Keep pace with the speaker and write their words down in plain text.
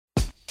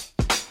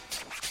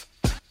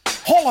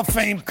Hall of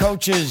Fame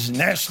coaches,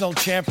 national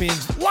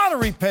champions,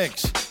 lottery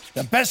picks,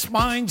 the best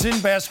minds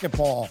in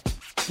basketball.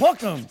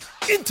 Welcome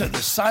into the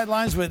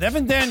Sidelines with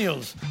Evan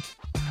Daniels.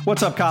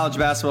 What's up, college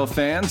basketball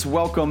fans?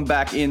 Welcome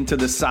back into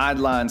the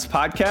Sidelines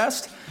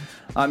podcast.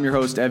 I'm your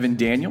host, Evan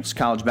Daniels,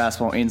 college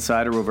basketball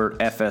insider over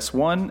at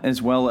FS1,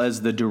 as well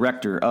as the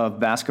director of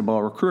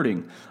basketball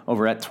recruiting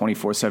over at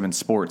 24/7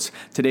 Sports.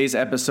 Today's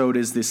episode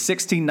is the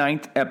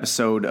 69th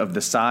episode of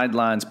the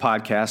Sidelines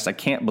podcast. I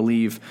can't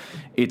believe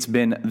it's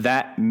been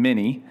that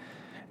many.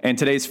 And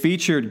today's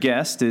featured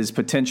guest is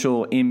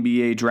potential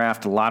NBA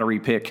draft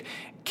lottery pick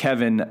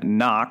Kevin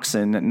Knox.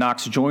 And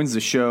Knox joins the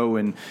show,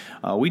 and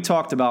we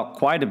talked about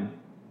quite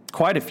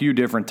a few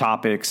different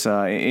topics,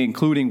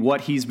 including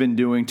what he's been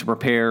doing to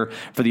prepare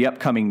for the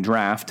upcoming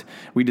draft.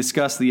 We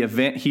discussed the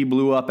event he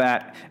blew up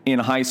at in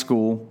high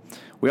school.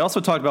 We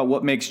also talked about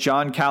what makes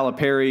John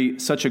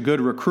Calipari such a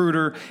good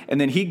recruiter, and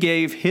then he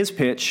gave his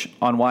pitch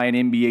on why an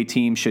NBA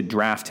team should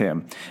draft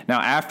him.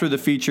 Now, after the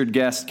featured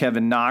guest,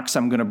 Kevin Knox,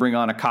 I'm going to bring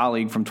on a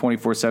colleague from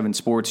 24/7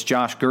 Sports,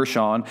 Josh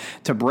Gershon,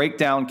 to break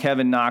down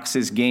Kevin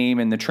Knox's game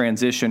and the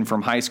transition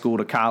from high school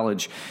to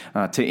college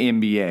to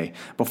NBA.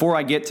 Before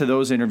I get to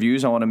those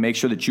interviews, I want to make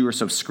sure that you are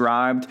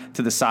subscribed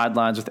to the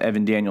Sidelines with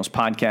Evan Daniels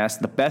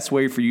podcast. The best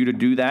way for you to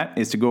do that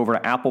is to go over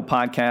to Apple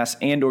Podcasts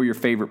and or your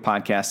favorite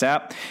podcast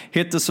app.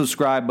 Hit the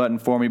subscribe button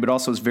for me, but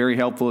also it's very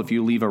helpful if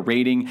you leave a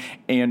rating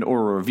and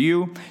or a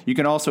review. You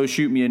can also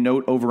shoot me a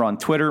note over on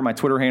Twitter. My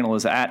Twitter handle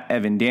is at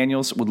Evan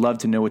Daniels. Would love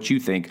to know what you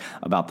think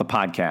about the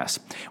podcast.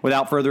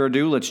 Without further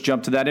ado, let's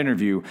jump to that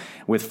interview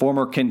with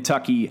former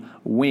Kentucky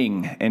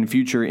wing and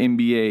future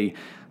NBA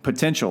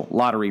potential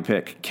lottery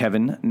pick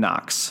Kevin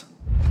Knox.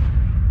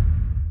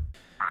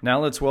 Now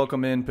let's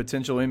welcome in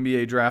potential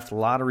NBA draft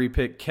lottery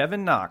pick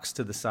Kevin Knox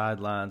to the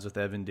Sidelines with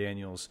Evan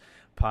Daniels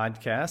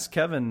podcast.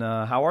 Kevin,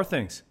 how are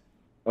things?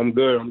 I'm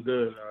good.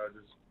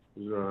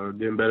 Just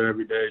getting better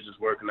every day. Just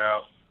working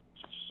out.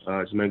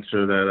 Just make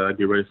sure that I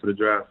get ready for the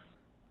draft.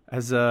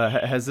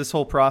 Has this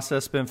whole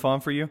process been fun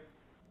for you?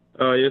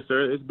 Yes,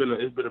 sir. It's been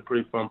a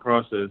pretty fun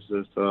process.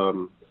 Just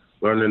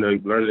learning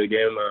the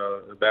game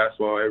of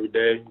basketball every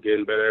day,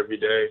 getting better every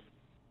day,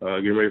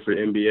 getting ready for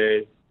the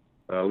NBA,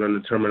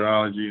 learning the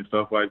terminology and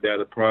stuff like that.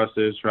 The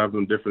process,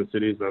 traveling to different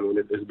cities. I mean,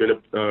 it's been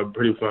a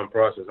pretty fun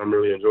process. I'm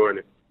really enjoying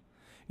it.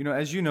 You know,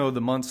 as you know,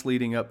 the months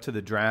leading up to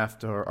the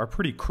draft are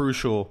pretty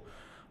crucial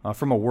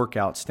from a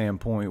workout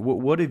standpoint.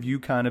 What have you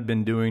kind of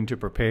been doing to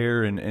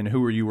prepare, and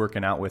who are you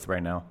working out with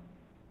right now?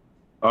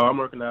 I'm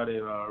working out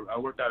I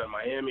worked out in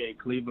Miami and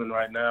Cleveland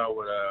right now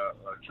with a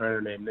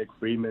trainer named Nick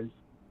Friedman.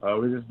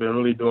 We've just been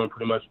really doing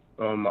pretty much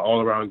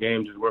all-around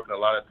game, just working a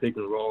lot of pick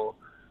and roll,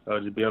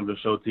 just be able to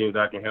show teams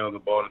I can handle the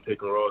ball in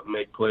pick and roll,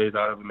 make plays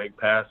out of it, make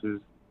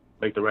passes,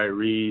 make the right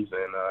reads,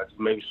 and just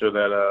making sure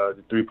that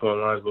the three-point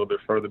line is a little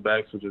bit further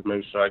back, so just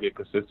making sure I get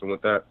consistent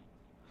with that.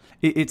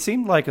 It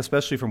seemed like,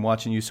 especially from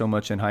watching you so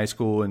much in high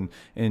school and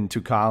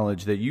into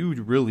college, that you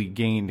really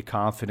gained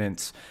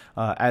confidence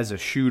as a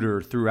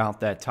shooter throughout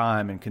that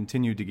time and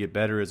continued to get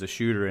better as a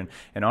shooter.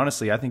 And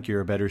honestly, I think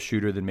you're a better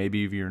shooter than maybe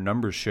your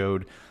numbers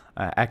showed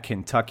at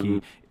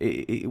Kentucky.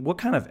 Mm-hmm. What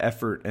kind of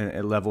effort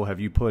and level have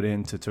you put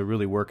into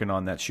really working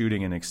on that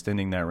shooting and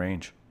extending that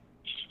range?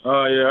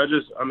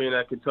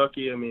 At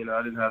Kentucky, I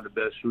didn't have the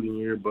best shooting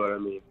year, but,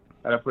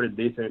 I had pretty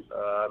decent.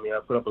 I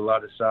put up a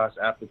lot of shots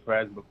after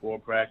practice, before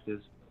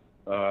practice,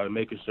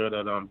 making sure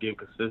that I'm getting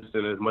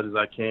consistent as much as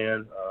I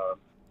can,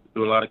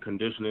 doing a lot of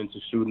conditioning to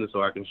shooting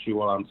so I can shoot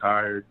while I'm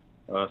tired,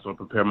 so I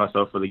prepare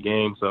myself for the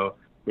game. So,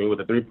 with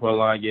the three-point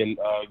line getting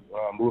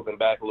moving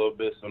back a little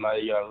bit, so now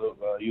you got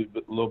to use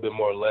a little bit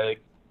more leg.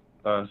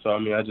 I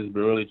just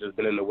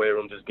been in the weight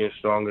room, just getting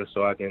stronger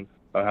so I can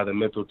have the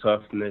mental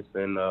toughness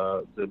and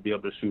to be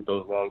able to shoot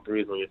those long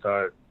threes when you're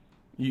tired.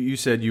 You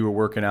said you were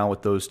working out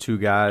with those two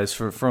guys.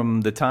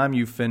 From the time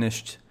you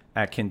finished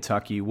at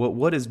Kentucky,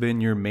 what has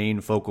been your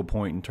main focal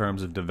point in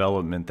terms of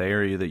development, the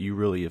area that you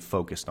really have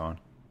focused on?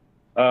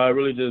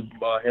 Really just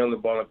handling the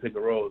ball and pick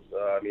and rolls.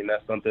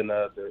 That's something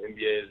that the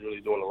NBA is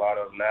really doing a lot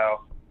of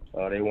now.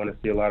 They want to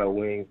see a lot of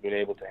wings being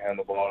able to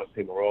handle the ball and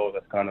pick and roll.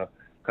 That's kind of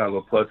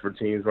a plus for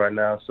teams right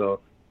now.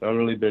 So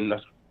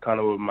that's kind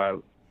of what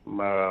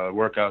my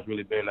workout's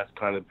really been. That's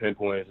kind of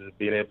pinpoint, is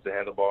being able to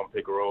handle the ball and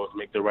pick and rolls,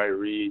 make the right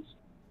reads,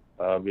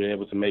 being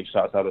able to make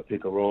shots out of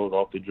pick and rolls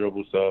off the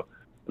dribble. So,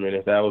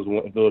 if there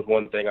was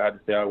one thing I had to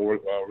say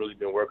really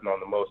been working on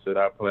the most, that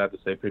I'd probably have to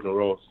say pick and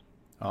rolls.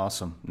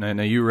 Awesome.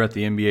 Now you were at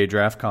the NBA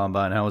Draft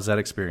Combine. How was that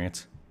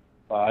experience?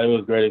 It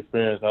was a great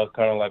experience. That was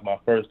kind of like my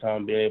first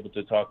time being able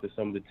to talk to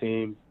some of the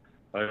teams.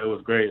 It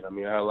was great. I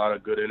had a lot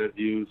of good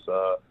interviews.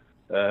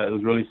 It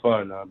was really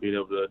fun being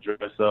able to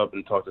dress up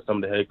and talk to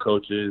some of the head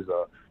coaches,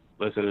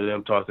 listen to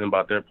them, talk to them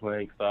about their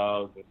playing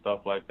styles and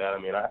stuff like that.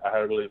 I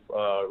had really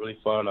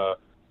fun. A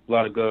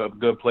lot of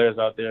good players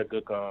out there,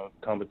 good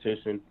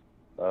competition.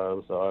 It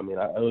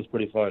was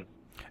pretty fun.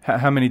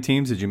 How many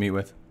teams did you meet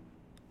with?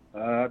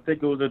 I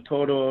think it was a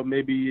total of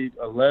maybe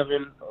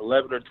 11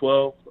 or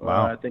 12.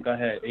 Wow. I think I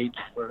had 8.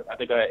 I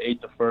think I had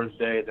 8 the first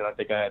day, then I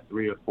think I had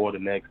 3 or 4 the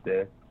next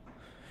day.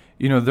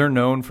 They're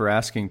known for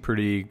asking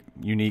pretty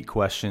unique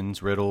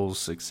questions,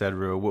 riddles,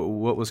 etc.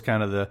 What was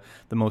kind of the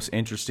most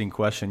interesting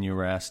question you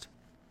were asked?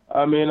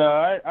 I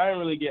didn't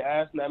really get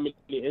asked that many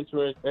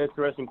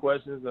interesting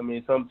questions.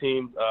 Some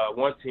teams,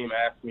 one team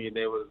asked me,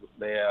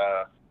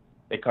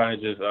 they kind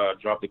of just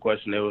dropped the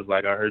question. It was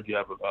like, I heard you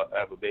have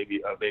a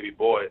baby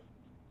boy.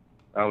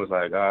 I was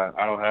like,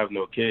 I don't have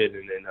no kid.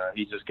 And then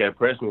he just kept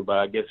pressing me, but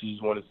I guess he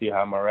just wanted to see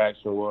how my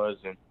reaction was,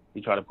 and he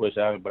tried to push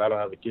at me, but I don't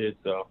have a kid,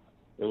 so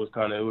it was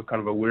kind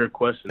of a weird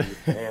question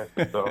to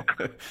answer. So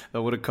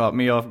that would have caught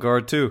me off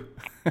guard too.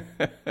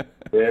 Yeah,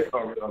 it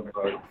caught me off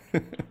guard.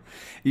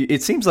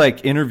 It seems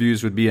like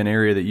interviews would be an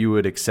area that you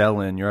would excel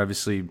in. You're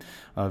obviously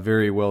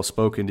very well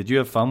spoken. Did you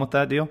have fun with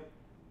that deal?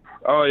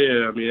 Oh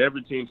yeah,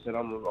 every team said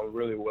I'm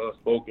really well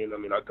spoken.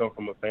 I come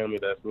from a family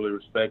that's really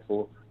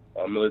respectful,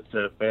 a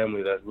military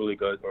family that's really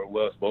good or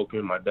well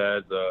spoken. My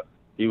dad's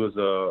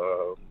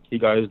he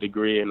got his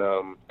degree in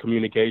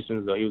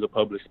communications. He was a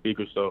public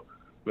speaker, so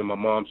my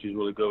mom, she's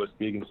really good with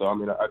speaking. So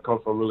I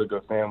come from a really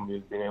good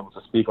family, being able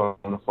to speak on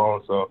the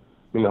phone. So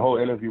the whole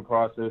interview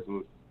process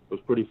was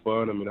pretty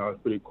fun. I was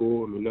pretty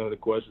cool. None of the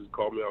questions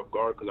caught me off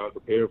guard because I was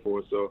prepared for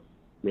it. So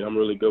I'm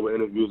really good with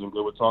interviews and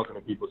good with talking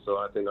to people. So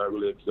I think I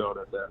really excelled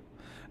at that.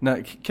 Now,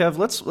 Kev,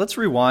 let's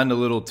rewind a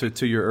little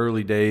to your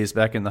early days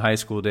back in the high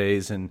school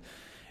days, and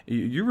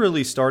you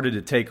really started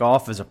to take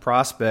off as a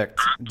prospect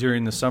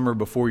during the summer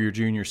before your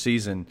junior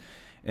season.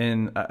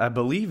 And I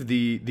believe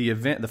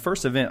the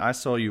first event I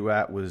saw you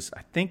at was,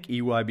 I think,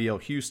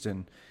 EYBL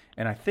Houston,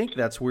 and I think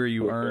that's where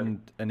you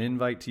earned an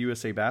invite to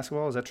USA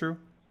Basketball. Is that true?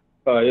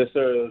 Yes,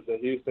 sir. It was in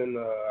Houston.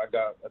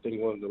 I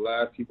think one of the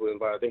last people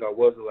invited. I think I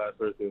was the last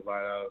person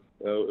invited out.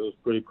 It was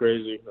pretty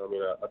crazy.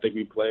 I think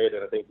we played,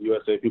 and I think the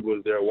USA people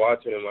was there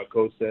watching, and my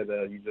coach said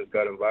that you just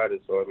got invited.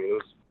 So,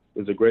 it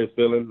was a great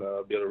feeling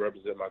to be able to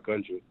represent my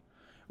country.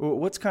 Well,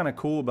 what's kind of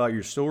cool about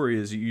your story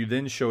is you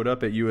then showed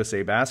up at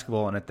USA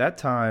Basketball, and at that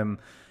time,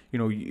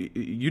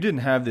 you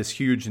didn't have this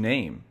huge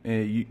name,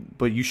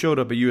 but you showed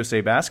up at USA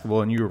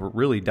Basketball, and you were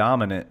really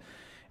dominant,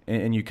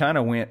 and you kind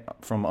of went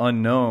from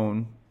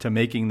unknown to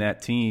making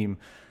that team.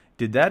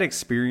 Did that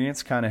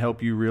experience kind of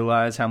help you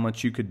realize how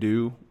much you could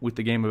do with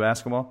the game of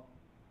basketball?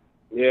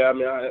 Yeah,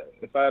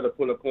 if I had to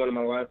put a point in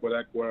my life where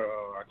I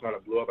kind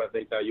of blew up, I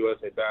think that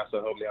USA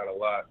Basketball helped me out a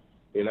lot.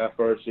 In that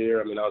first year,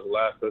 I was the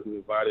last person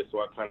invited, so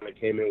I kind of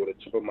came in with a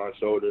chip on my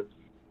shoulder.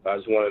 I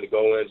just wanted to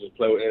go in, just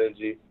play with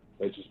energy,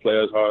 and just play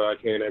as hard as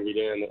I can every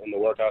day in the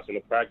workouts and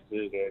the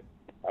practices.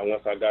 And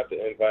once I got the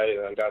invite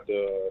and I got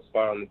the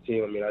spot on the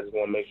team, I just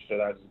want to make sure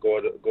that I just go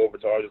over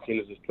to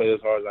Argentina, just play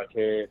as hard as I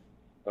can,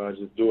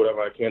 just do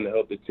whatever I can to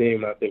help the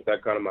team. And I think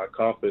that kind of my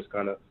confidence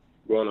kind of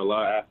grown a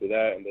lot after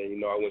that. And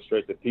then, I went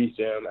straight to Peace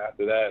Jam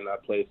after that, and I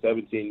played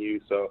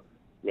 17U. So,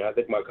 I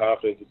think my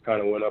confidence just kind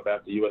of went up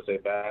after USA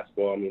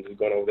Basketball. Just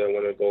going over there,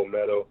 winning a gold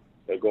medal,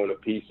 and going to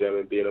Peace Jam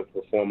and being able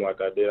to perform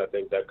like I did, I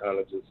think that kind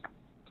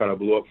of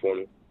blew up for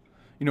me.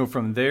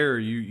 From there,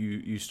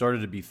 you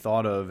started to be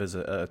thought of as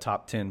a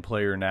top 10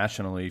 player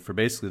nationally for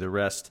basically the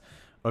rest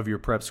of your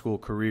prep school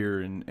career,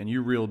 and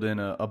you reeled in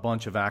a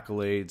bunch of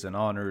accolades and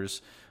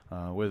honors,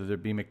 whether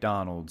it be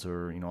McDonald's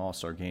or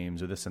All-Star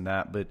games or this and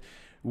that. But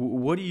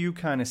what do you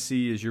kind of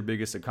see as your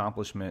biggest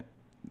accomplishment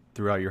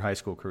throughout your high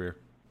school career?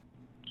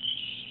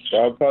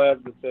 So I'd probably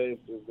have to say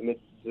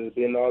to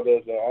be in all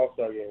those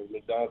All-Star games,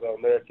 McDonald's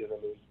All-American.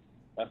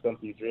 That's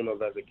something you dream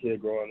of as a kid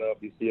growing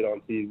up. You see it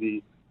on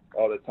TV.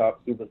 All the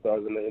top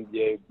superstars in the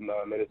NBA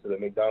made it to the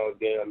McDonald's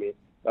game.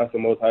 That's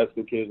what most high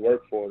school kids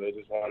work for. They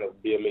just want to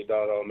be a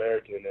McDonald's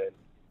All-American.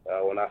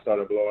 And when I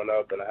started blowing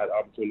up and I had the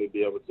opportunity to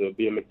be able to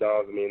be a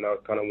McDonald's, that was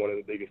kind of one of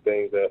the biggest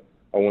things that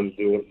I wanted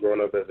to do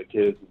growing up as a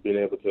kid, being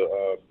able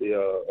to be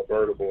a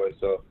burger boy,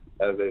 so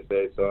as they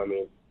say. So,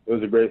 it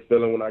was a great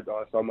feeling when I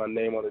saw my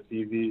name on the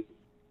TV.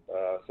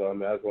 So,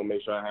 I just want to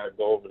make sure I had to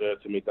go over there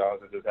to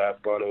McDonald's and just have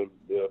fun and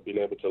being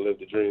able to live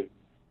the dream.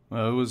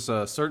 Well, it was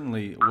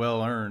certainly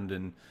well earned,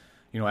 and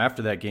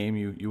after that game,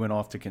 you went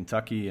off to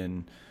Kentucky,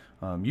 and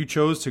you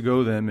chose to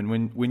go them. And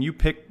when you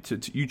picked,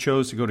 you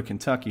chose to go to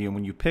Kentucky, and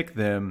when you picked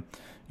them,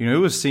 it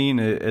was seen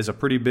as a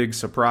pretty big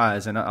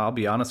surprise. And I'll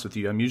be honest with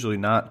you, I'm usually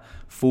not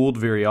fooled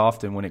very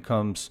often when it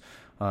comes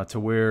to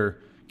where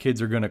kids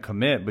are going to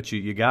commit, but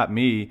you got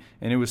me,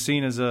 and it was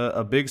seen as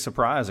a big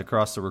surprise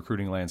across the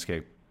recruiting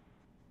landscape.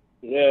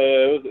 Yeah,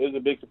 it was a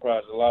big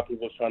surprise. A lot of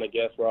people was trying to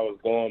guess where I was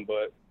going,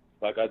 but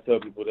like I tell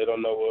people, they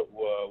don't know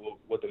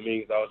what the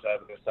meetings I was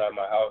having inside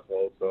my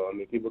household. So,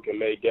 people can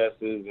make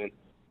guesses and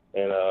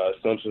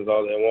assumptions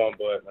all they want,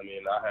 but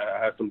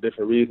I had some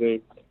different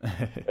reasons,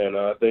 and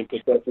I think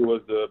Kentucky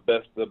was the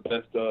best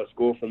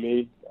school for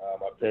me.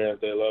 My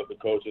parents, they love the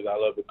coaches. I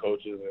love the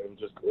coaches, and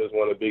just it was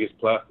one of the biggest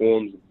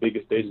platforms,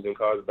 biggest stages in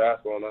college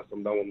basketball, and that's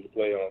something I wanted to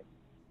play on.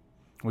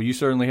 Well, you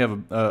certainly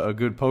have a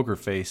good poker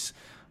face.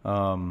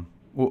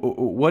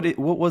 What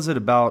was it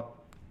about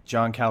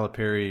John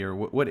Calipari, or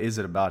what is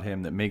it about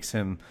him that makes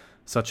him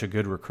such a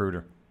good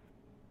recruiter?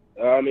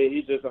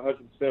 He's just 100%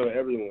 with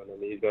everyone.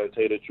 He's going to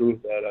tell you the truth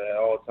at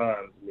all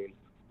times.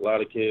 A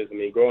lot of kids,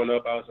 growing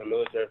up, I was a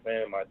military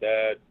fan. My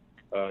dad,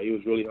 He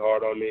was really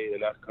hard on me,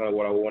 and that's kind of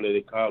what I wanted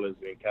in college.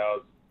 And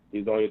Cal's,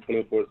 he's only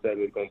 24/7.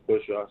 He's going to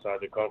push you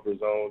outside your comfort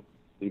zone.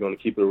 He's going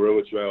to keep it real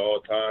with you at all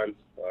times.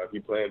 If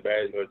you're playing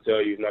bad, he's going to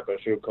tell you. He's not going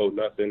to sugarcoat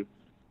nothing.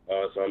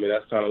 So I mean,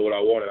 that's kind of what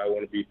I wanted. I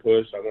want to be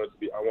pushed. I want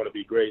to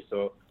be great.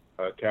 So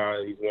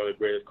Cal, he's one of the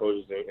greatest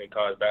coaches in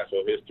college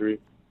basketball history.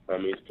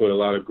 He's put a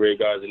lot of great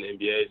guys in the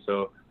NBA.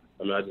 So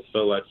I mean, I just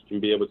felt like he can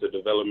be able to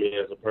develop me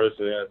as a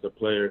person, as a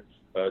player,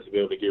 to be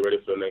able to get ready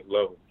for the next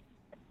level.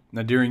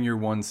 Now, during your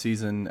one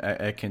season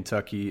at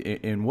Kentucky,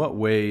 in what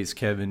ways,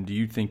 Kevin, do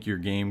you think your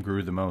game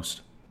grew the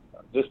most?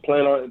 Just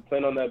playing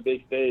on that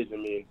big stage. I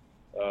mean,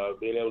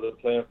 being able to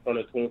play in front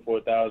of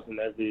 24,000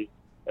 every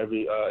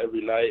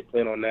night,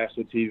 playing on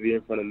national TV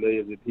in front of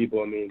millions of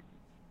people. I mean,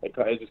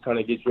 it just kind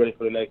of gets you ready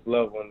for the next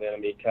level. And then, I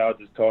mean, Cal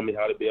just taught me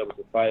how to be able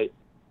to fight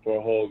for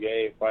a whole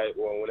game,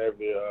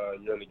 whenever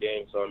you're in the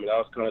game. So, I mean, that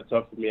was kind of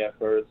tough for me at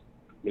first,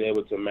 being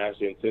able to match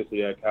the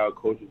intensity that Cal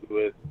coaches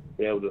with,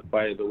 being able to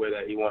fight the way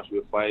that he wants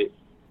you to fight.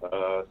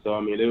 So,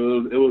 I mean, it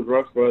was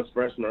rough for us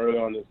freshmen early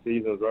on this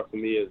season. It was rough for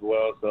me as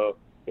well. So,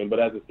 but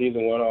as the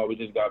season went on, we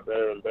just got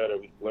better and better.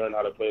 We learned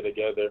how to play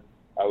together.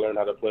 I learned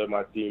how to play with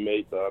my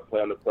teammates,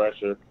 play under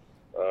pressure,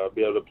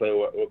 be able to play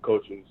with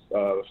coaching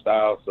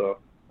style. So,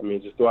 I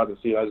mean, just throughout the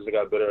season, I just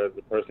got better as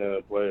a person and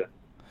a player.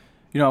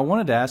 You know, I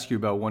wanted to ask you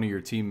about one of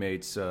your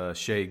teammates,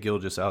 Shai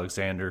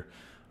Gilgeous-Alexander.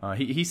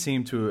 He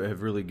seemed to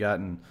have really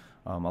gotten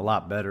a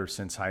lot better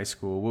since high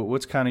school.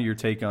 What's kind of your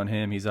take on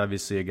him? He's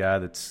obviously a guy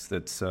that's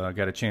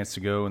got a chance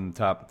to go in the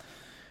top,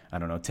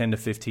 10 to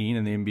 15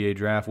 in the NBA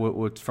draft.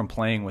 What's from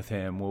playing with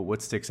him?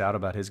 What sticks out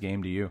about his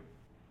game to you?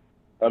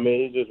 I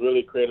mean, he's just a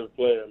really creative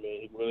player. I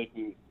mean, he really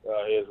can.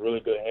 He has really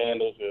good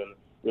handles and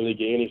really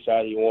get any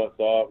shot he wants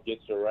off,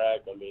 gets the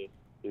rack. I mean,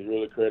 he's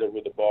really creative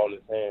with the ball in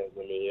his hands. I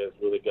mean, he has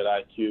really good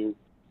IQ.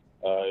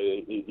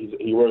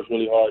 He works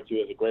really hard too.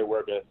 He has a great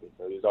work ethic.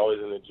 So he's always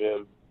in the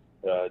gym,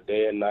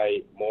 day and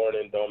night,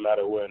 morning, don't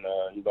matter when.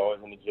 He's always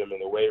in the gym, in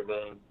the weight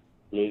room.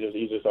 I mean,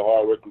 he's just a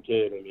hard-working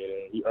kid. I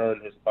mean, he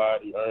earned his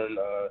spot. He earned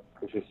the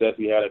success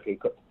he had at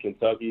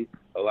Kentucky.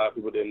 A lot of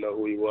people didn't know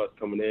who he was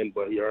coming in,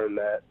 but he earned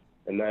that,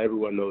 and now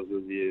everyone knows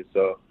who he is.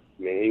 So,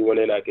 I mean, he went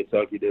in at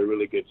Kentucky, did a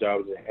really good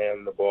job of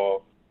handling the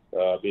ball,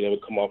 being able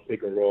to come off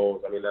pick and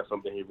rolls. I mean, that's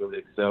something he really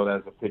excelled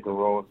at, the pick and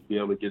rolls, be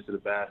able to get to the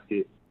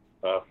basket,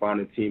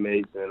 finding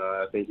teammates, and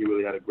I think he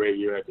really had a great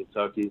year at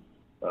Kentucky.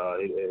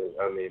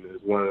 I mean,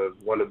 it's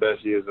one of the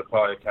best years that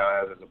probably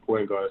Cal has as a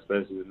point guard,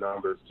 especially the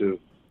numbers too.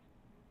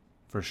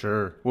 For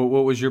sure.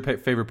 What was your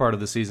favorite part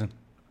of the season?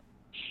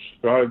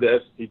 Probably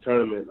the SEC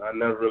tournament. I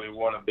never really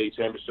won a big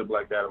championship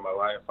like that in my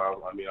life.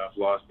 I mean, I've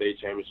lost state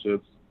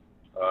championships.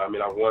 I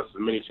mean, I've won so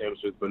many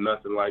championships, but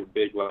nothing like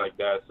big like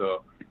that.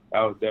 So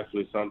that was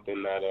definitely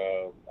something that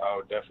I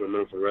would definitely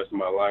remember for the rest of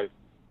my life.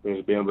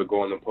 Being able to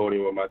go on the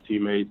podium with my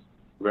teammates,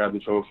 grab the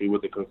trophy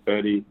with the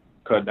confetti,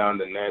 cut down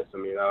the nets. I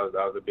mean, that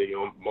was a big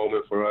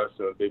moment for us,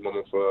 a big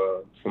moment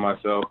for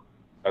myself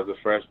as a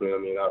freshman. I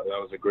mean, that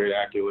was a great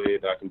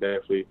accolade that I can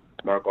definitely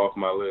mark off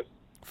my list.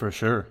 For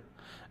sure.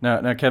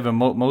 Now, Kevin,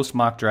 most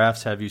mock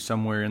drafts have you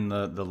somewhere in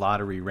the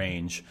lottery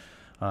range.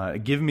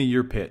 Give me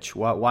your pitch.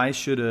 Why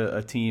should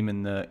a team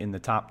in the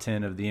top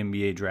 10 of the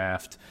NBA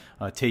draft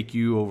take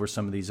you over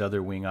some of these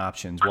other wing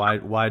options?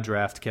 Why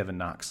draft Kevin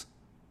Knox?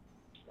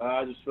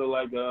 I just feel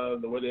like the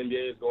way the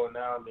NBA is going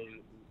now, I mean,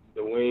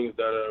 the wings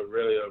that are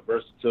really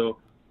versatile,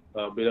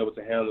 being able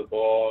to handle the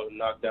ball,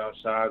 knock down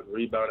shots,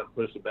 rebound, and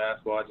push the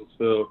basketball. I just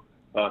feel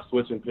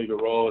switching pick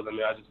and rolls. I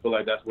mean, I just feel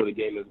like that's where the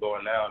game is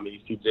going now. I mean, you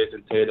see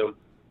Jason Tatum,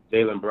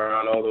 Jaylen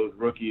Brown, all those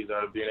rookies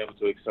are being able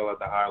to excel at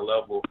the high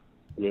level.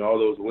 I mean, all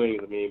those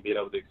wings, I mean, being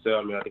able to excel.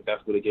 I mean, I think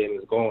that's where the game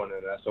is going,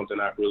 and that's something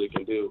I really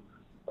can do.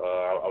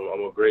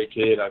 I'm a great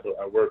kid. I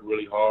work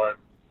really hard.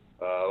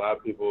 A lot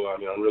of people, I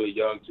mean, I'm really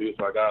young too,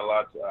 so I got a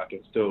lot I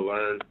can still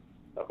learn.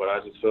 But I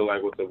just feel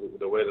like with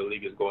the way the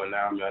league is going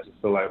now, I mean, I just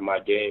feel like my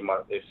game,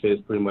 it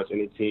fits pretty much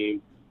any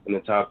team in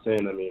the top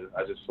 10. I mean,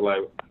 I just feel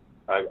like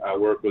I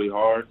work really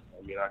hard.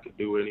 I mean, I can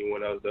do what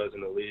anyone else does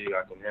in the league.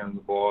 I can handle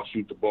the ball,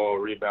 shoot the ball,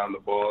 rebound the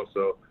ball,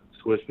 so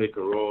switch pick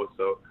and roll.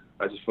 So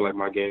I just feel like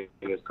my game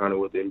is kind of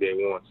what the NBA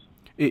wants.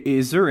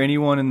 Is there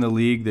anyone in the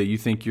league that you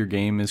think your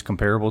game is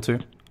comparable to?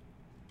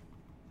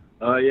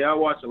 Yeah, I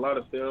watch a lot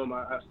of film.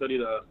 I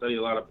studied a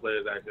lot of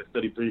players. Actually, I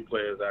studied 3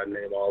 players I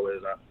name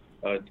always.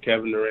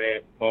 Kevin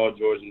Durant, Paul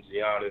George, and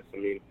Giannis. I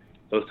mean,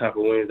 those type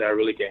of wings that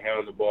really can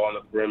handle the ball on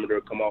the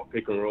perimeter, come off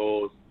pick and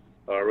rolls,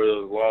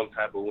 really those long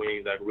type of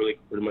wings that really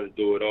pretty much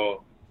do it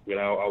all. You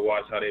know, I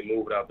watch how they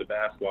move without the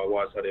basketball. I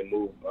watch how they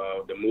move,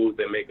 the moves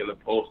they make in the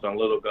post on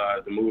little guys,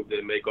 the moves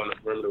they make on the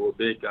perimeter with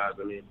big guys.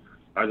 I mean,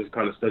 I just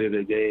kind of study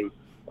their game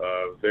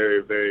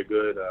very, very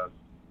good.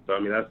 So, I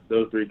mean, that's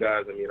those 3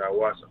 guys. I mean, I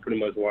pretty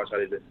much watch how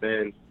they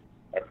defend.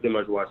 I pretty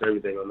much watch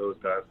everything on those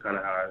guys, kind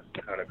of how I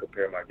kind of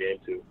compare my game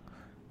to.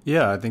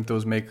 Yeah, I think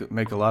those make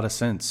a lot of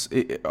sense.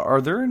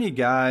 Are there any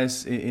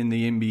guys in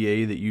the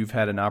NBA that you've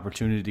had an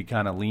opportunity to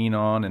kind of lean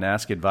on and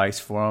ask advice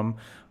from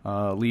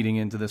leading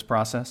into this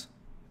process?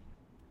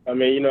 I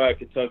mean, you know, at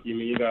Kentucky, I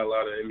mean, you got a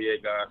lot of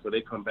NBA guys, so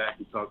they come back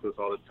and talk to us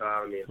all the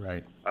time. I mean,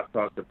 Right. I've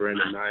talked to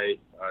Brandon Knight.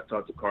 I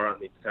talked to Karl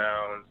Anthony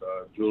Towns,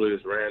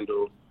 Julius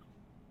Randle.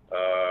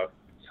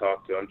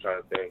 I'm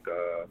trying to think,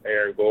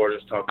 Aaron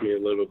Gordon's talked to me a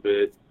little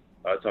bit.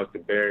 I talked to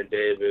Baron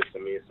Davis. I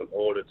mean, some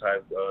older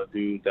type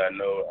dudes that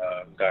know,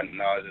 got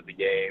knowledge of the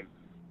game.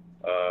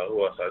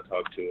 Who else I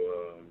talked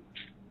to?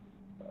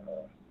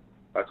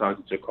 I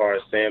talked to Jakar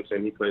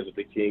Sampson. He plays with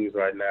the Kings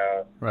right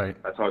now. Right.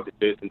 I talked to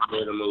Jason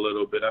Tatum a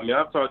little bit. I mean,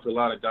 I've talked to a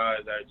lot of guys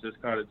that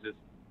just kind of just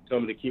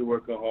tell me to keep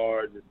working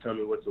hard, just tell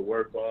me what to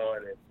work on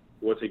and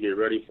what to get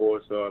ready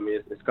for. So I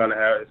mean, it's kind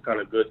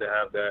of good to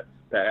have that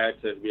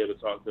access to be able to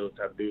talk to those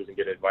type of dudes and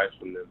get advice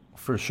from them.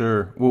 For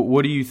sure. Well,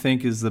 what do you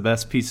think is the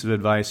best piece of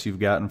advice you've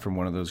gotten from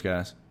one of those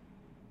guys?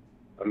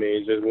 I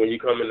mean, just when you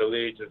come in the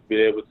league, just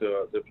be able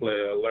to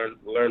play,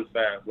 learn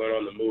fast, learn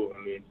on the move.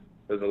 I mean,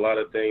 there's a lot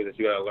of things that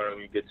you got to learn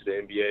when you get to the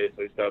NBA.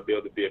 So you got to be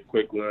able to be a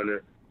quick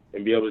learner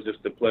and be able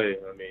just to play.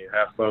 I mean,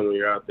 have fun when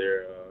you're out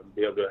there.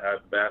 Be able to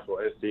have basketball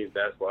instincts,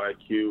 basketball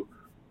IQ,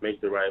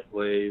 make the right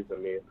plays. I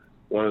mean,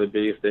 one of the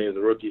biggest things the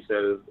rookie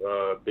said is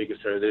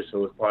biggest transition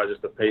was probably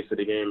just the pace of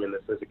the game and the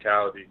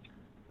physicality.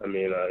 I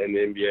mean, in the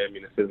NBA, I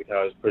mean, the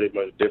physicality is pretty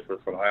much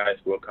different from high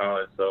school and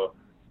college. So,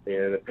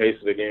 and the pace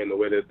of the game, the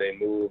way that they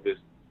move, is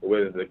the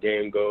way that the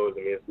game goes.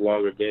 I mean, it's a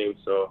longer game,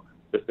 so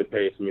just the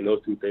pace. I mean,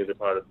 those two things are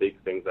probably the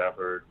big things I've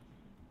heard.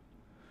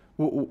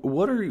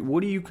 What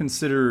do you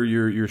consider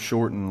your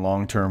short and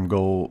long-term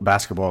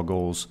basketball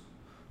goals,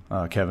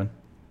 Kevin?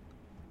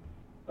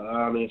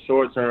 I mean,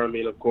 short term, I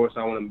mean, of course,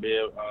 I want to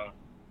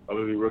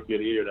be rookie of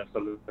the year. That's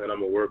something that I'm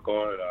going to work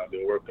on. I've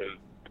been working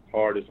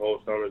hard this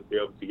whole summer to be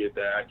able to get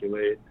that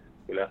accolade.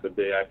 And that's a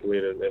big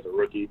accolade as a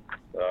rookie.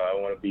 I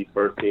want to be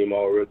first team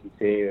all-rookie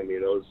team. I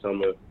mean, those are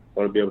some of I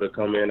want to be able to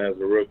come in as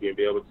a rookie and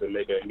be able to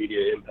make an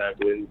immediate impact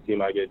with any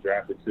team I get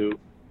drafted to.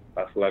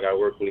 I feel like I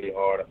work really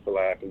hard. I feel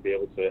like I can be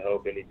able to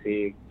help any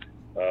team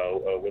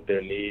with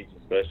their needs,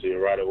 especially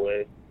right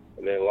away.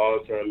 And then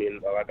long term, I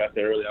mean, like I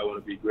said earlier, I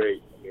want to be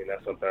great. I mean,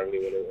 that's something I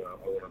really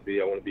want to be.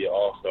 I want to be an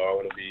all-star. I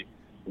want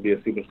to be a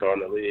superstar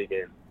in the league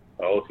and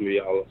ultimately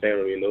a Hall of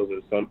Famer. I mean, those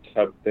are some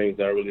type of things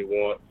that I really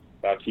want.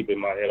 I keep in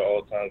my head at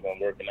all times when I'm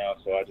working out,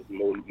 so I just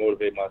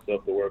motivate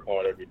myself to work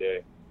hard every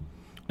day.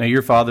 Now,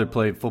 your father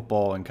played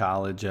football in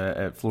college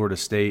at Florida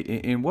State.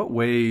 In what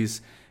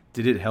ways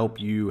did it help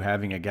you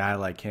having a guy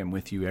like him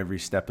with you every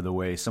step of the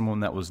way,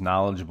 someone that was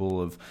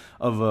knowledgeable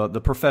of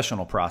the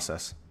professional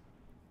process?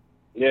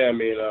 Yeah, I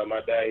mean, my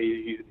dad,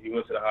 he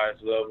went to the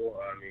highest level.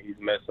 I mean, he's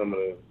met some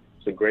of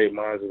the great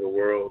minds of the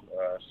world.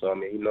 So, I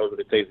mean, he knows what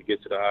it takes to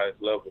get to the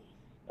highest level.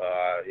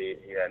 He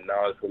had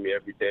knowledge for me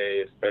every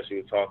day,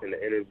 especially talking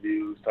to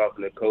interviews,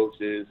 talking to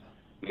coaches,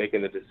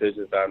 making the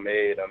decisions I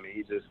made. I mean,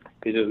 he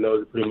just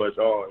knows pretty much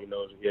all. He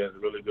knows he has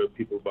really good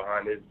people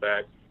behind his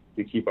back.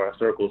 We keep our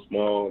circle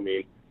small. I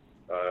mean,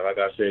 like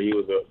I said, he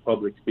was a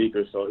public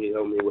speaker, so he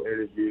helped me with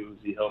interviews.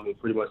 He helped me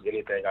pretty much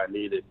anything I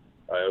needed.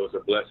 It was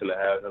a blessing to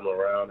have him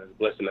around. It's a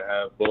blessing to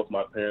have both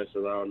my parents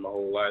around my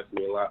whole life. I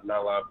mean,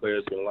 not a lot of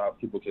players and a lot of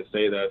people can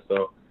say that.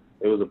 So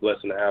it was a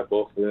blessing to have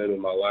both of them in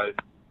my life.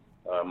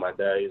 My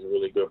dad, he's a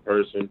really good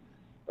person.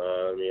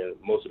 I mean,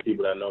 most of the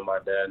people that know my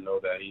dad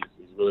know that he's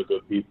really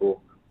good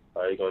people.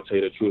 He's going to tell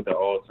you the truth at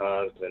all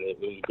times, and it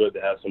was good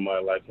to have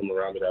somebody like him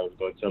around me that was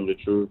going to tell me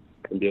the truth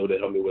and be able to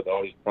help me with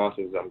all these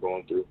processes I'm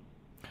going through.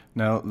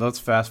 Now, let's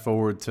fast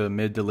forward to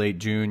mid to late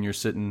June. You're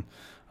sitting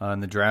in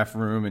the draft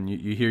room, and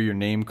you hear your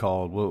name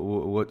called.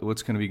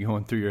 What's going to be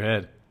going through your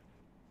head?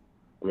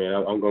 I mean,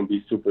 I'm going to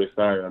be super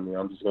excited. I mean,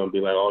 I'm just going to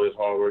be like, all this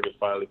hard work is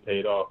finally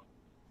paid off.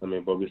 I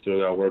mean, but we still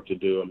got work to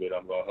do. I mean,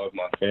 I'm going to hug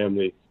my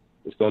family.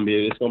 It's going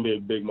to be a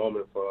big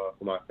moment for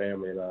my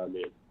family. And I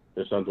mean,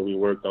 it's something we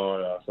worked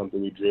on, something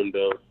we dreamed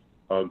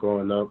of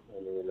growing up.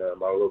 I mean,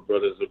 my little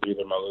brothers will be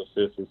there, my little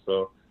sisters.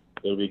 So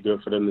it'll be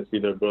good for them to see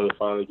their brother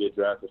finally get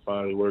drafted,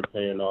 finally work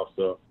paying off.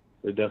 So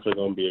it's definitely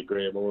going to be a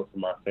great moment for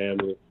my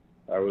family.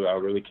 I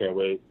really can't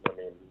wait. I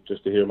mean,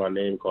 just to hear my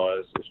name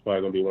called, it's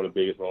probably going to be one of the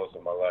biggest moments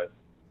of my life.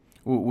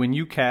 When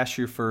you cash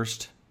your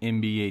first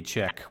NBA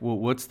check,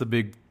 what's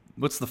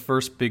the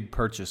first big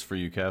purchase for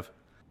you, Kev?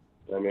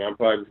 I mean, I'm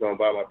probably just going to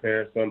buy my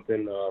parents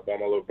something, buy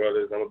my little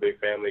brothers. I'm a big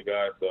family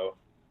guy, so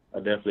I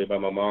definitely buy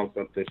my mom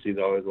something she's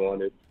always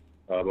wanted.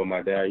 But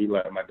my dad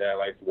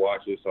likes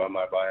watches, so I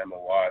might buy him a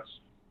watch.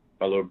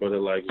 My little brother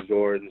likes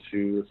Jordan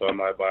shoes, so I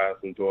might buy him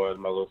some Jordans.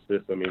 My little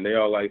sister, I mean, they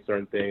all like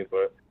certain things,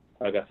 but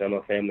like I said, I'm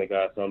a family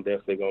guy, so I'm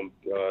definitely going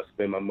to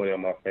spend my money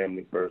on my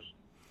family first.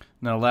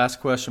 Now, last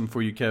question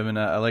for you, Kevin.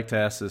 I like to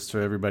ask this to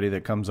everybody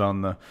that comes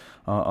on the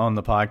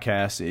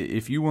podcast.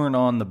 If you weren't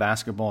on the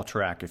basketball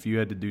track, if you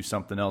had to do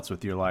something else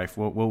with your life,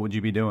 what would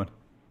you be doing?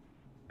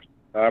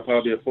 I'd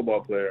probably be a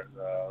football player.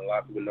 A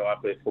lot of people know I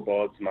played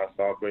football to my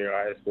sophomore year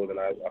in high school, then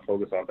I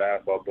focused on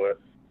basketball.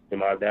 But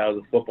my dad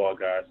was a football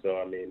guy,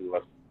 so I mean,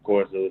 of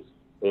course, it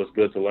was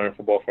good to learn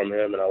football from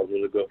him, and I was a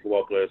really good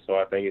football player. So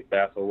I think if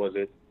basketball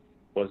wasn't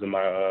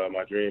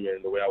my dream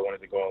and the way I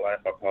wanted to go in life,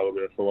 I probably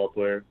would have been a football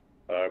player.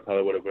 I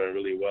probably would have been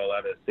really well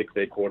at a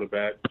 6'8"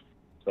 quarterback.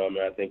 So I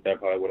mean, I think that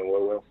probably would have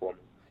went well for me.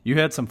 You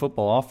had some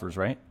football offers,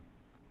 right?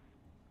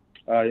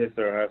 Yes,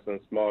 sir. I had some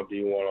small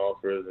D1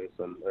 offers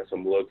and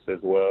some looks as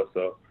well.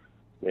 So,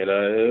 it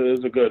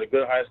was a good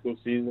high school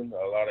season.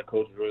 A lot of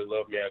coaches really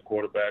loved me at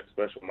quarterback,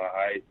 especially my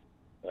height,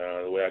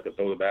 the way I could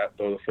throw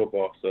the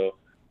football. So,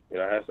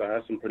 I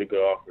had some pretty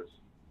good offers.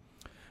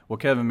 Well,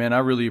 Kevin, man, I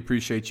really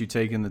appreciate you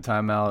taking the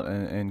time out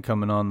and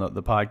coming on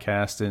the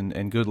podcast,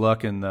 and good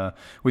luck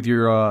with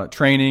your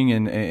training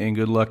and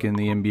good luck in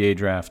the NBA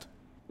draft.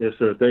 Yes,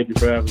 sir. Thank you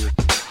for having me.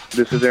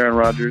 This is Aaron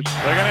Rodgers.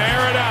 They're going to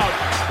air it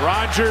out.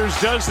 Rodgers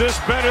does this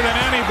better than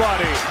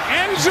anybody.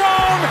 End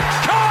zone,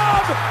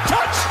 Cobb,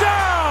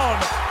 touchdown!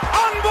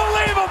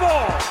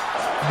 Unbelievable!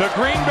 The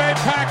Green Bay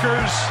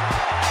Packers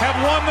have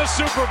won the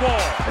Super Bowl.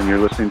 And you're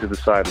listening to The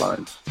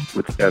Sidelines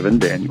with Kevin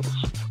Daniels.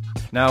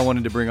 Now I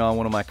wanted to bring on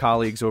one of my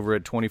colleagues over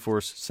at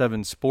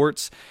 24/7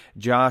 Sports,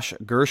 Josh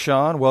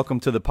Gershon. Welcome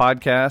to the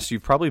podcast.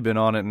 You've probably been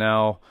on it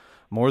now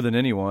more than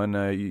anyone.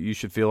 You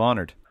should feel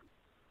honored.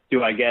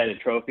 Do I get a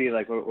trophy?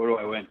 Like, what do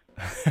I win?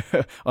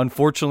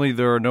 Unfortunately,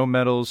 there are no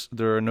medals,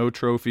 there are no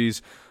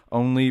trophies,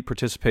 only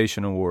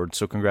participation awards.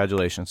 So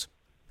congratulations.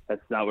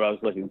 That's not what I was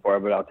looking for,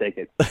 but I'll take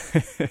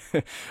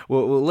it.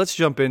 well, let's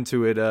jump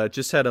into it.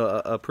 Just had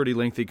a pretty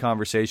lengthy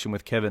conversation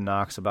with Kevin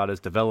Knox about his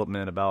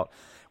development, about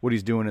what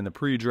he's doing in the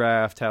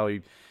pre-draft, how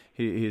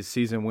his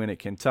season win at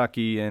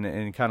Kentucky,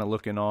 and kind of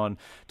looking on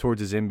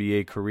towards his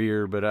NBA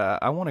career. But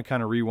I want to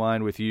kind of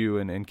rewind with you,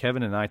 and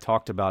Kevin and I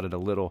talked about it a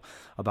little,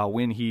 about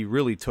when he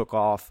really took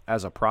off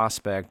as a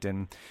prospect,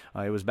 and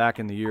it was back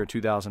in the year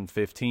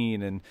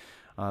 2015, and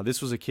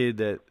this was a kid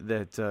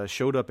that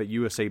showed up at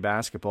USA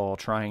Basketball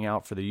trying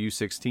out for the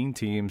U16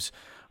 teams.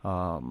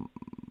 Kind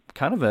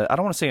of I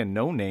don't want to say a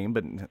no-name,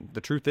 but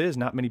the truth is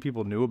not many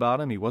people knew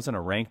about him. He wasn't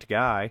a ranked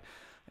guy,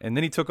 and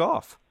then he took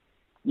off.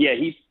 Yeah,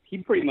 he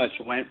pretty much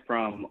went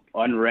from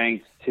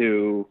unranked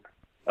to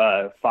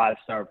a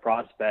five-star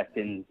prospect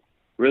in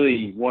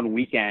really one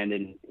weekend,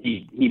 and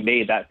he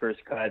made that first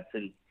cut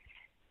and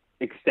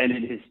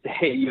extended his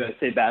stay at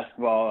USA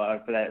Basketball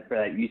for that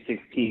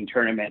U16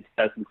 tournament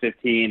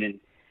 2015, and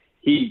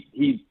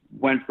he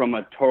went from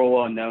a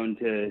total unknown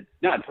to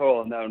not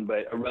total unknown,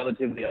 but a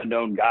relatively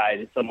unknown guy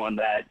to someone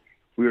that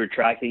we were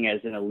tracking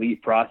as an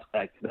elite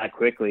prospect that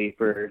quickly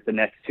for the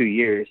next 2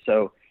 years.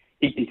 So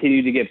he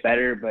continued to get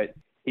better, but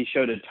he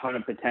showed a ton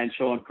of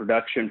potential and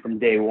production from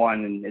day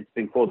one, and it's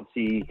been cool to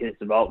see his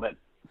development.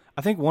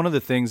 I think one of the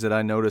things that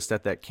I noticed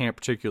at that camp,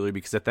 particularly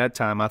because at that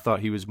time I thought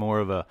he was more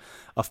of a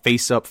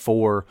face-up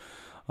four,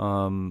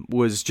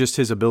 was just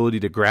his ability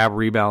to grab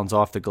rebounds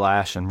off the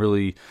glass and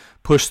really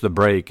push the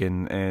break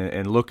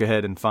and look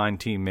ahead and find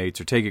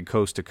teammates or take it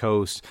coast to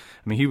coast.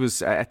 I mean, he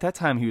was at that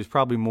time he was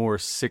probably more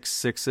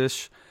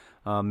 6'6"ish,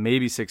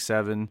 maybe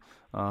 6'7",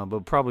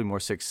 but probably more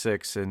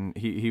 6'6", and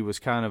he was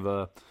kind of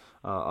a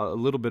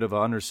little bit of an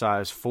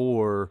undersized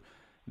four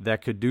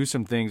that could do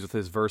some things with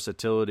his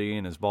versatility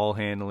and his ball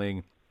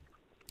handling.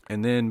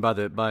 And then by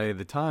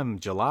the time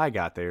July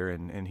got there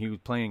and he was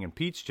playing in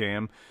Peach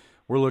Jam,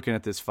 we're looking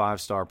at this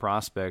five-star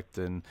prospect,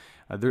 and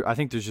I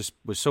think there's just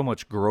was so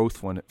much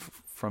growth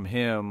from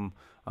him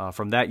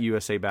from that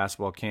USA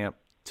Basketball camp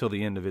till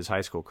the end of his high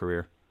school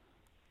career.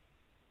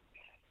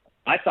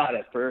 I thought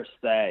at first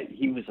that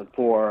he was a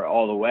four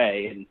all the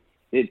way, and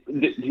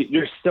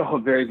there's still a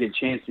very good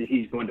chance that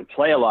he's going to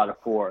play a lot of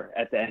four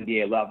at the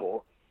NBA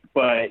level.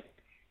 But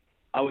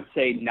I would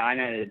say 9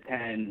 out of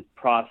 10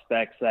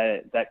 prospects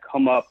that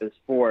come up as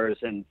fours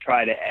and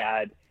try to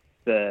add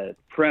the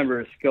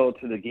perimeter skill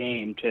to the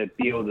game to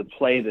be able to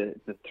play the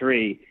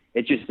three,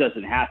 it just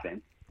doesn't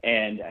happen.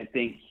 And I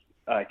think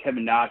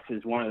Kevin Knox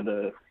is one of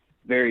the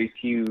very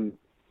few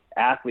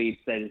athletes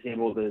that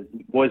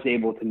was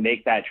able to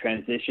make that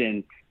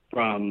transition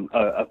from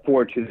a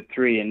 4 to the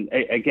 3. And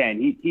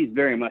again, he's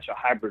very much a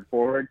hybrid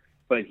forward,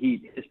 but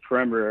his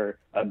perimeter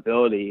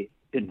ability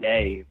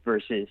today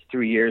versus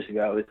 3 years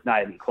ago is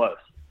not even close.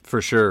 For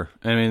sure.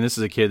 I mean, this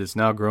is a kid that's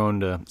now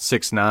grown to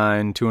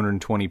 6'9",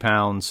 220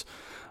 pounds,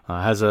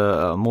 has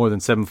a more than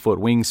 7-foot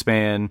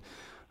wingspan.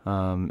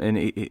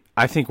 And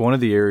I think one of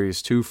the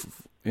areas, too,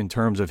 in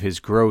terms of his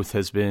growth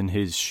has been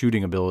his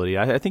shooting ability.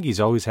 I think he's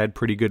always had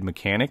pretty good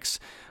mechanics,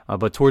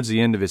 but towards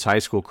the end of his high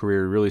school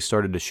career, he really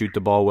started to shoot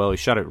the ball well. He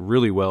shot it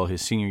really well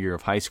his senior year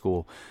of high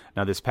school.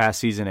 Now, this past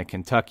season at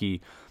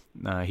Kentucky,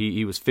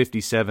 he was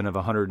 57 of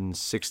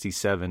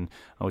 167,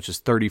 which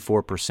is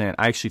 34%.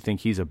 I actually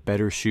think he's a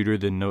better shooter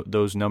than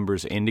those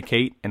numbers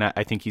indicate, and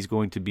I think he's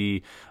going to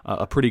be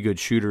a pretty good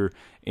shooter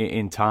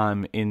in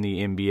time in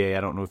the NBA.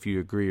 I don't know if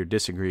you agree or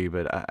disagree,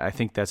 but I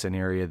think that's an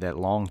area that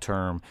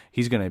long-term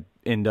he's going to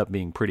end up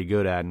being pretty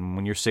good at. And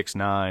when you're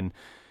 6'9",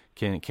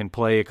 can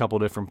play a couple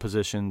different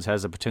positions,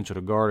 has the potential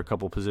to guard a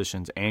couple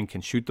positions, and can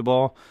shoot the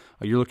ball,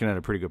 you're looking at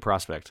a pretty good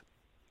prospect.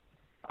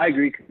 I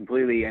agree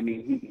completely. I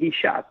mean, he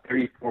shot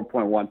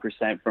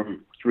 34.1%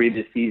 from three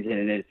this season,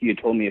 and if you had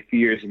told me a few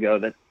years ago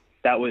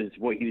that was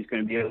what he was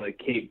going to be able to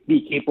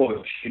be capable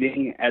of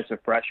shooting as a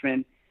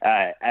freshman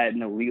at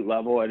an elite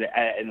level, at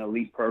an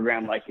elite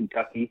program like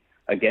Kentucky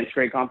against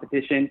great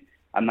competition,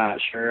 I'm not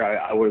sure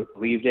I would have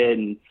believed it.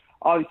 And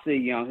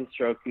obviously, his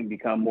stroke can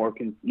become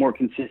more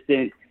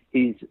consistent.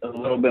 He's a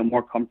little bit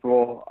more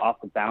comfortable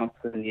off the bounce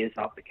than he is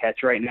off the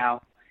catch right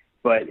now.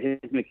 But his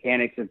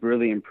mechanics have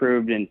really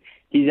improved, and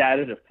he's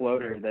added a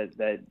floater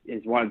that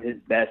is one of his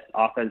best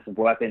offensive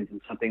weapons, and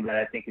something that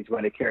I think is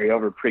going to carry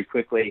over pretty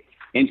quickly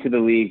into the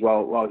league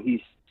while he's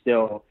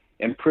still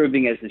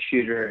improving as a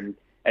shooter. And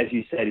as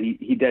you said,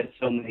 he does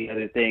so many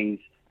other things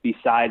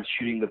besides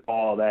shooting the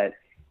ball that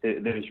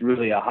there's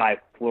really a high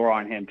floor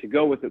on him to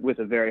go with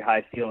a very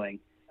high ceiling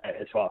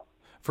as well.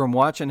 From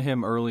watching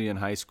him early in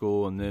high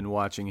school and then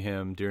watching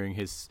him during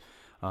his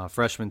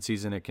freshman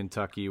season at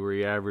Kentucky, where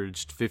he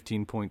averaged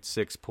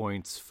 15.6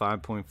 points,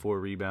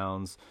 5.4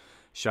 rebounds,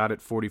 shot at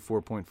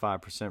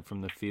 44.5%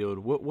 from the field.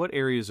 What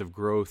areas of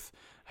growth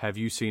have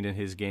you seen in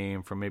his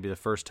game from maybe the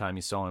first time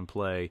you saw him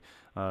play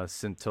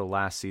since till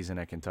last season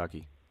at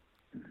Kentucky?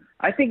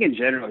 I think in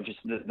general, just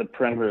the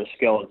perimeter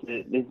skills.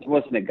 This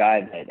wasn't a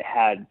guy that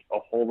had a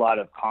whole lot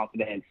of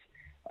confidence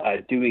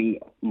doing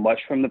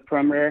much from the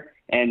perimeter,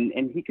 and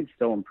he can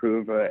still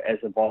improve as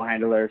a ball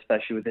handler,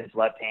 especially with his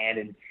left hand,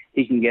 and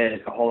he can get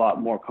a whole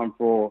lot more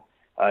comfortable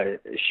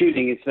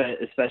shooting,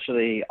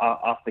 especially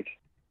off the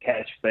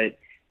catch. But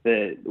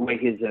the way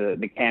his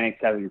mechanics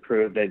have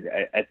improved,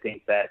 I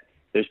think that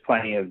there's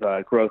plenty of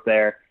growth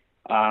there.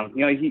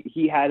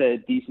 He had a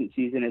decent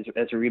season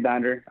as a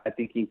rebounder. I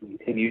think he can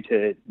continue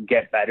to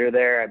get better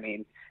there. I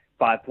mean,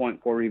 5.4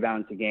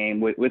 rebounds a game.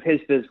 With his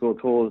physical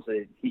tools,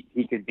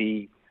 he could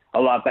be a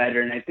lot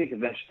better, and I think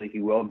eventually he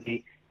will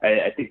be.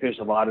 I think there's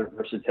a lot of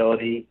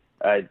versatility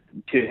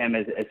to him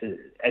as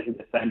a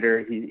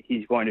defender.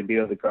 He's going to be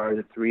able to guard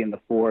the 3 and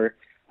the 4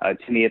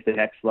 to me at the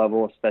next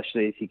level,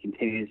 especially as he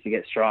continues to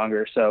get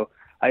stronger. So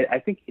I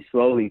think he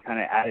slowly kind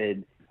of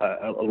added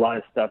a lot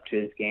of stuff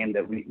to his game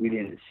that we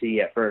didn't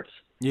see at first.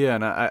 Yeah,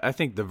 and I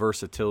think the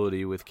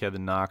versatility with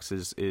Kevin Knox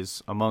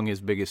is among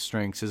his biggest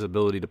strengths, his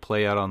ability to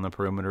play out on the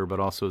perimeter, but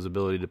also his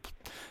ability to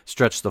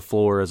stretch the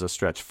floor as a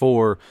stretch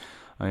 4.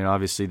 I mean,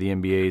 obviously the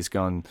NBA's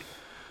gone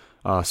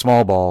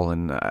small ball,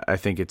 and I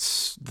think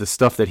it's the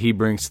stuff that he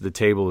brings to the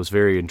table is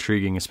very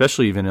intriguing,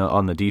 especially even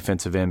on the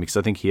defensive end, because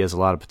I think he has a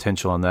lot of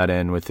potential on that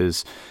end with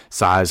his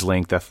size,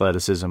 length,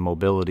 athleticism,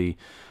 mobility.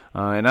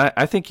 And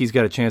I think he's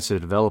got a chance to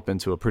develop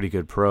into a pretty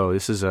good pro.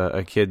 This is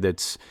a kid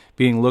that's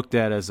being looked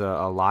at as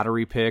a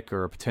lottery pick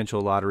or a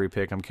potential lottery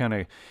pick.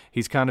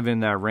 He's kind of in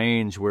that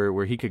range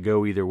where he could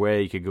go either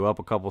way. He could go up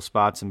a couple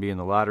spots and be in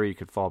the lottery. He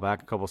could fall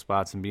back a couple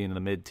spots and be in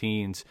the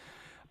mid-teens.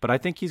 But I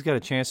think he's got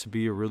a chance to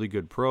be a really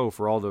good pro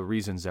for all the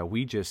reasons that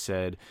we just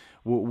said.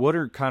 What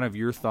are kind of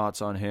your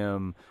thoughts on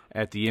him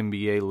at the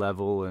NBA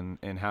level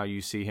and how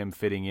you see him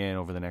fitting in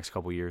over the next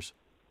couple years?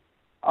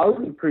 I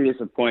would be pretty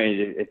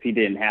disappointed if he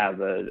didn't have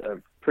a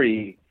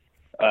pretty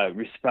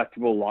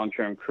respectable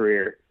long-term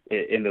career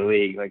in the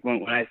league. Like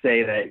when I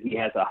say that he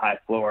has a high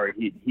floor,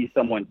 he's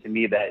someone to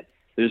me that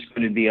there's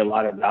going to be a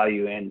lot of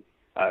value in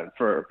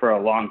for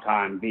a long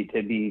time.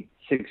 To be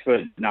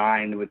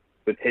 6'9"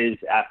 with his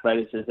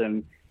athleticism,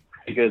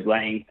 pretty good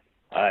length.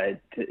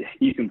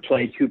 You can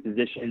play 2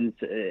 positions.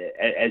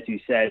 As you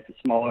said, it's a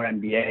smaller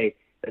NBA.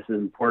 This is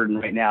important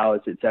right now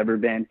as it's ever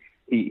been.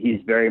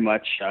 He's very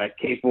much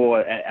capable,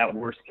 at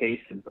worst case,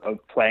 of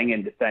playing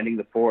and defending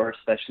the 4,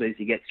 especially as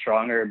he gets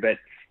stronger. But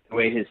the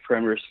way his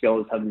perimeter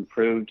skills have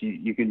improved,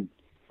 you can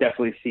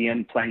definitely see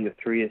him playing the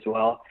 3 as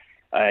well.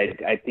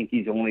 I think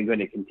he's only going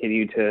to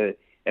continue to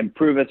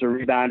improve as a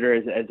rebounder,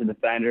 as a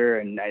defender,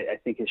 and I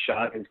think his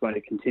shot is going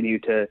to continue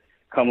to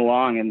come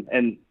along.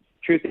 And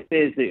truth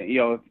is,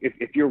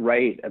 if you're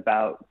right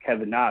about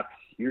Kevin Knox,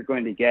 you're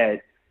going to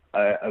get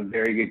a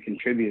very good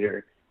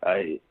contributor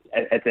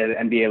at the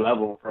NBA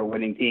level for a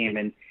winning team.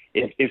 And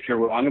if you're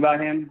wrong about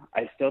him,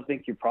 I still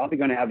think you're probably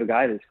going to have a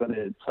guy that's going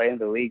to play in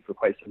the league for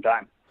quite some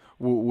time.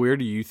 Where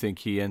do you think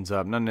he ends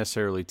up? Not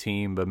necessarily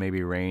team, but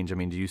maybe range. I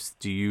mean, do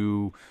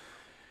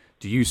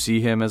you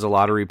see him as a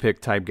lottery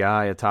pick type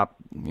guy, a top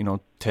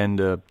 10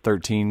 to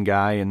 13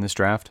 guy in this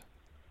draft?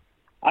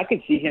 I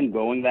could see him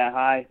going that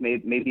high,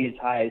 maybe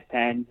as high as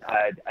 10.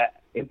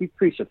 It'd be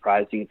pretty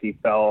surprising if he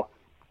fell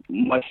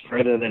much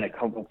further than a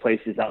couple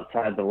places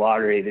outside the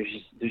lottery.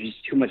 There's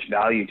just too much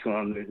value to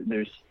him.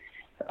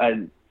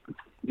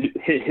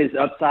 His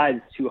upside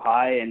is too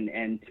high,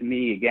 and to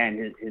me,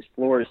 again, his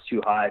floor is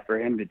too high for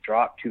him to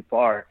drop too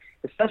far,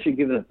 especially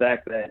given the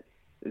fact that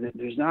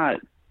there's not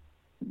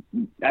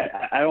 –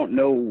 I don't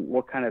know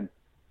what kind of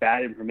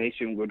bad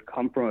information would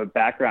come from a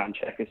background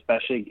check,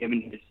 especially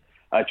given his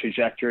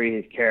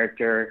trajectory, his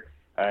character.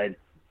 I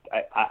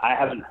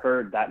haven't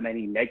heard that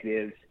many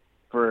negatives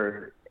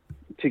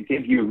to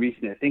give you a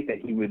reason to think that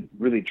he would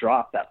really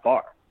drop that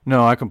far.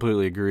 No, I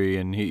completely agree,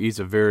 and he's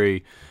a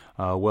very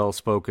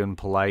well-spoken,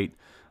 polite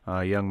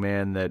young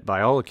man that,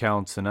 by all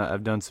accounts, and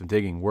I've done some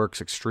digging,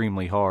 works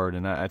extremely hard,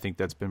 and I think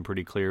that's been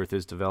pretty clear with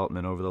his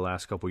development over the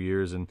last couple of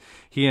years. And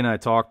he and I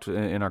talked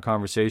in our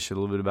conversation a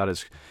little bit about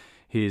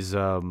his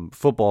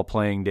football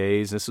playing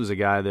days. This was a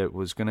guy that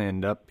was going to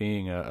end up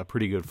being a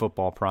pretty good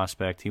football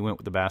prospect. He went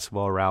with the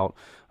basketball route.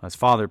 His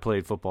father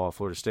played football at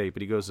Florida State,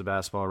 but he goes the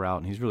basketball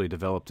route, and he's really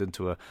developed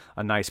into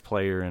a nice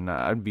player, and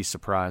I'd be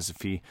surprised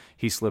if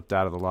he slipped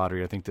out of the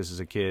lottery. I think this is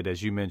a kid,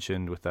 as you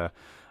mentioned, with a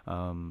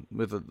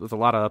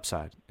lot of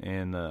upside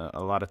and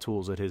a lot of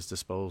tools at his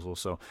disposal.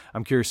 So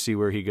I'm curious to see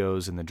where he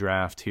goes in the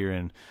draft here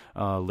in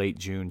late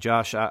June.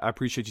 Josh, I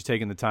appreciate you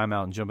taking the time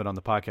out and jumping on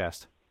the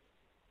podcast.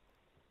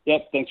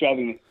 Yep, thanks for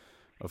having me.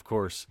 Of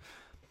course.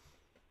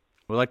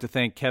 We'd like to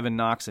thank Kevin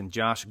Knox and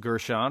Josh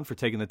Gershon for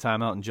taking the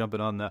time out and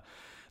jumping on the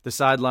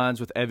Sidelines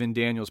with Evan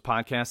Daniels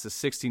podcast, the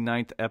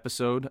 69th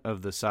episode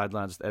of the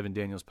Sidelines with Evan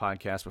Daniels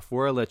podcast.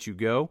 Before I let you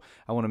go,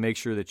 I want to make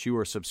sure that you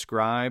are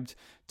subscribed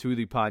to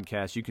the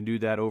podcast. You can do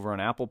that over on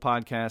Apple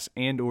Podcasts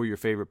and or your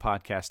favorite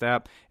podcast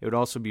app. It would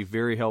also be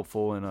very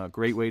helpful, and a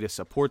great way to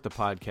support the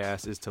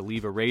podcast is to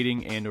leave a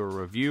rating and or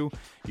a review.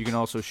 You can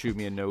also shoot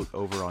me a note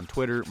over on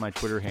Twitter. My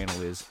Twitter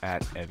handle is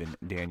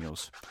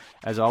 @EvanDaniels.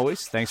 As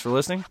always, thanks for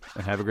listening,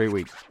 and have a great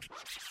week.